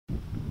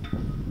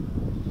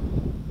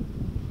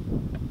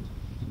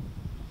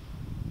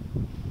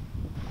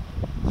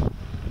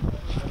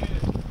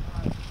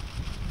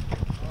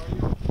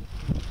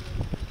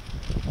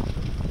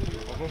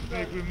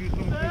You are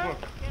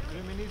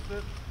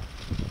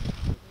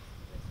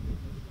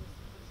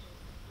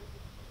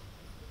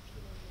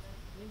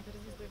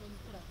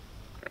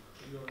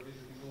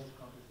visiting all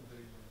countries in the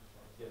region.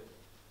 Yes.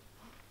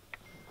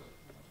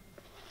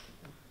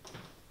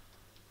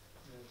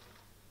 Yes.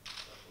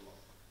 That's a lot.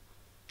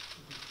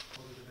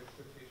 Positive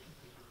expectations.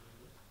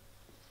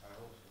 I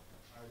hope so.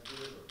 I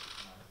deliver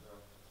myself.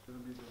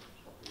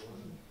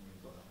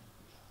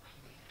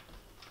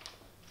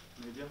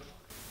 Media.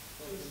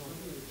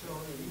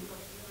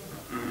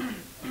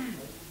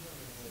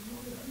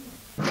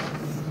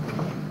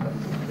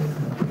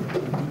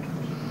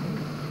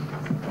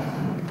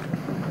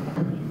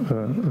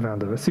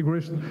 Vendeve.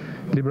 Sigurisht,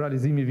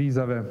 liberalizimi i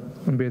vizave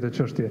mbetet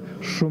çështje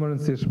shumë e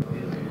rëndësishme.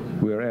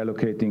 We are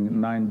allocating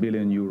 9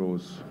 billion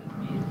euros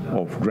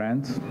of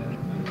grants,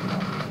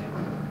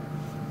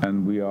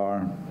 and we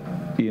are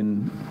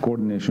in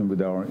coordination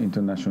with our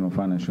international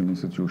financial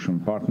institution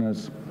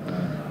partners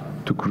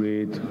to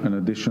create an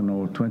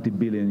additional 20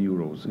 billion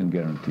euros in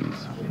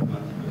guarantees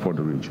for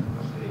the region.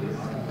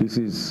 This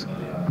is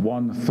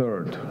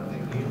 1/3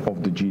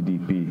 of the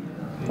GDP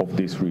of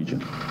this region,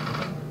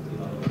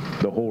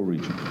 the whole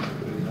region.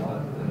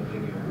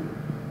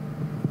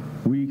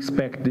 We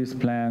expect this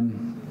plan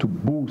to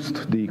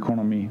boost the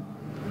economy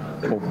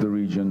of the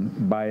region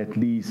by at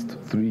least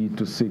 3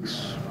 to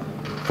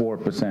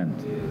 4%.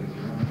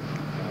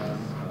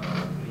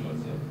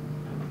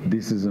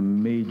 This is a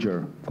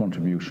major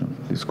contribution.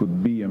 This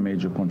could be a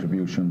major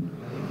contribution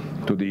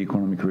to the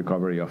economic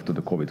recovery after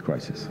the COVID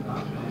crisis.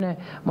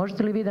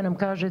 Možete li vi da nam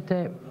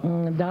kažete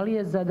da li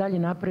je za dalji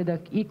napredak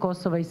i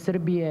Kosova i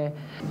Srbije?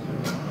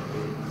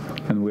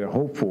 And we are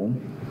hopeful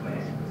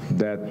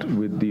that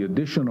with the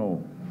additional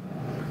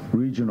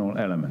regional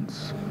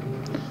elements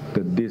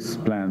that this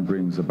plan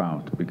brings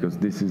about, because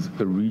this is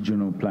a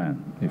regional plan.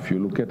 If you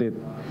look at it,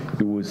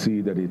 you will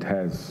see that it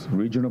has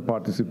regional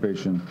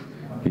participation,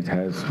 it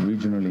has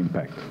regional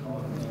impact,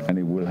 and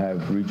it will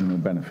have regional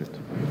benefit.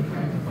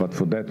 But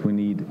for that we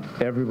need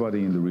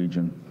everybody in the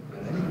region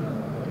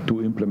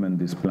to implement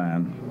this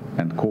plan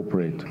and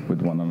cooperate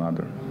with one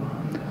another.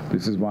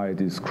 This is why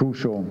it is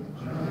crucial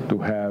to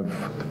have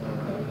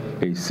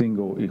a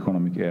single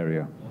economic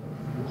area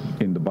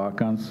in the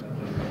Balkans,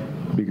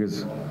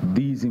 because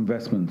these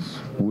investments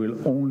will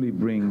only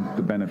bring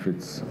the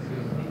benefits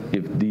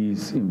if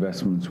these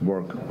investments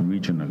work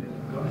regionally.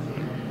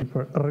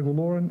 Për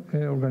rregulloren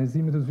e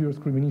organizimit të zyrës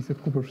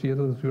kryeministit ku përfshihet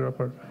edhe zyra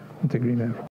për integrimin.